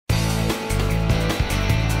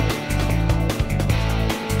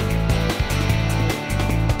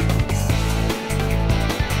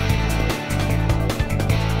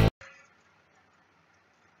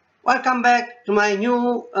Welcome back to my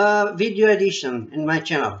new video edition in my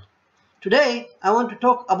channel. Today I want to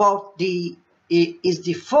talk about is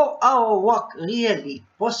the 4-hour work really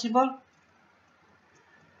possible?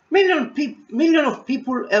 Millions of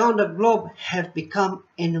people around the globe have become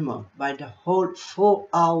enamored by the whole 4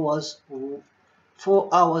 hours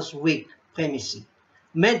week premise,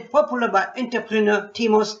 made popular by entrepreneur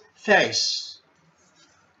Timothy Ferriss.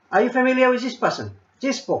 Are you familiar with this person?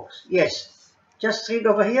 This book? Yes. Just read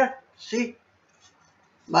over here. See?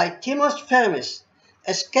 By Timothy Ferriss.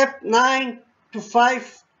 Escape 9 to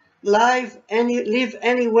 5, live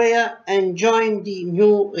anywhere and join the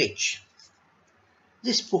new rich.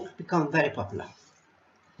 This book became very popular.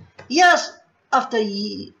 Years after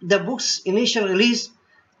the book's initial release,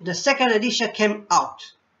 the second edition came out,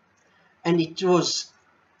 and it was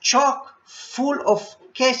chock full of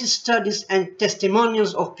case studies and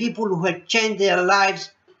testimonials of people who had changed their lives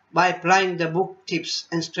by applying the book tips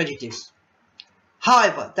and strategies.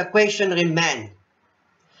 However, the question remained,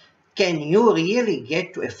 can you really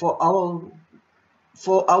get to a 4-hour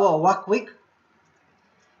work week?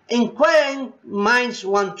 Inquiring minds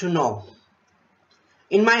want to know.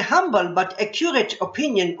 In my humble but accurate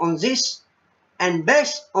opinion on this, and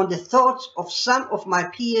based on the thoughts of some of my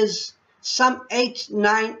peers, some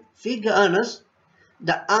 8-9 figure earners,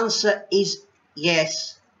 the answer is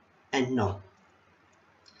yes and no.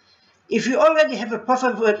 If you already have a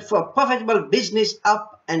profitable business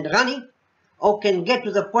up and running, or can get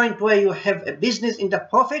to the point where you have a business in the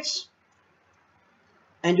profits,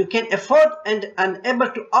 and you can afford and are able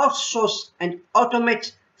to outsource and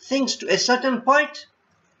automate things to a certain point,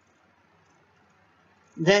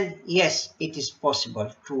 then yes, it is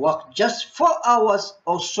possible to work just 4 hours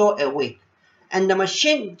or so a week, and the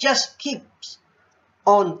machine just keeps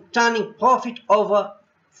on turning profit over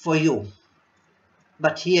for you.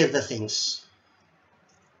 But here are the things.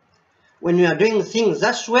 When you are doing things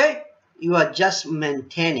that way, you are just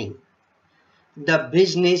maintaining. The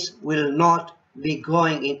business will not be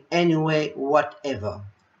growing in any way whatever.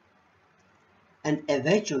 And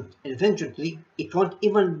eventually, it won't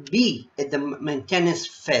even be at the maintenance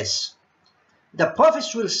phase. The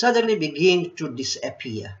profits will suddenly begin to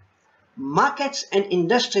disappear. Markets and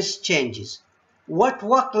industries changes. What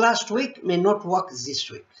worked last week may not work this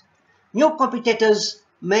week. New competitors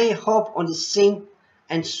may hop on the scene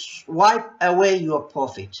and wipe away your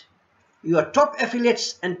profit. Your top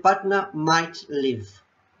affiliates and partner might leave.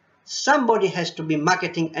 Somebody has to be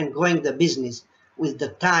marketing and growing the business with the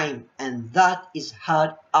time, and that is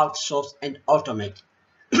hard outsource and automate.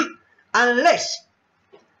 Unless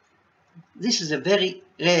this is a very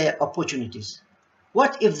rare opportunities.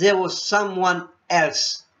 What if there was someone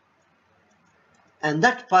else and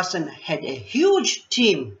that person had a huge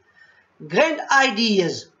team, grand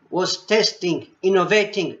ideas, was testing,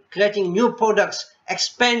 innovating, creating new products,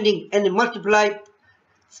 expanding and multiply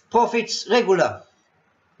profits regular?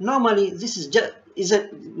 Normally this just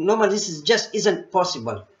isn't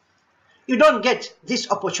possible. You don't get this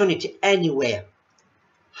opportunity anywhere.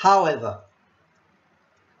 However,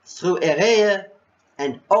 through a rare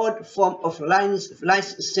and odd form of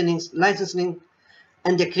licensing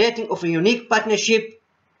and the creating of a unique partnership,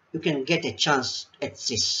 you can get a chance at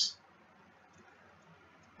this.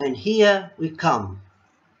 And here we come.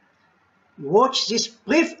 Watch this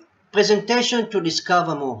brief presentation to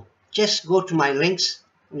discover more. Just go to my links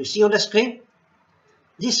you see on the screen.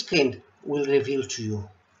 This screen will reveal to you.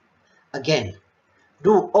 Again,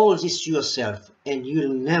 do all this yourself and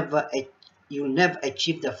you'll never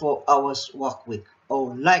achieve the 4 hours work week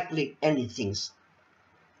or likely anything.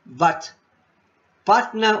 But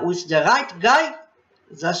partner with the right guy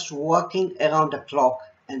that's working around the clock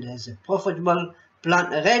and has a profitable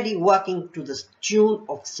plan already working to the tune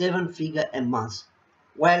of 7 figures a month.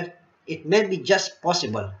 Well, it may be just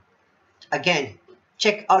possible. Again,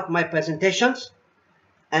 check out my presentations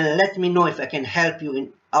and let me know if I can help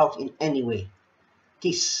you out in any way.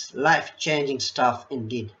 This life-changing stuff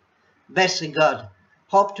indeed. Best regard.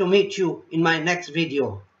 Hope to meet you in my next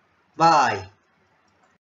video. Bye.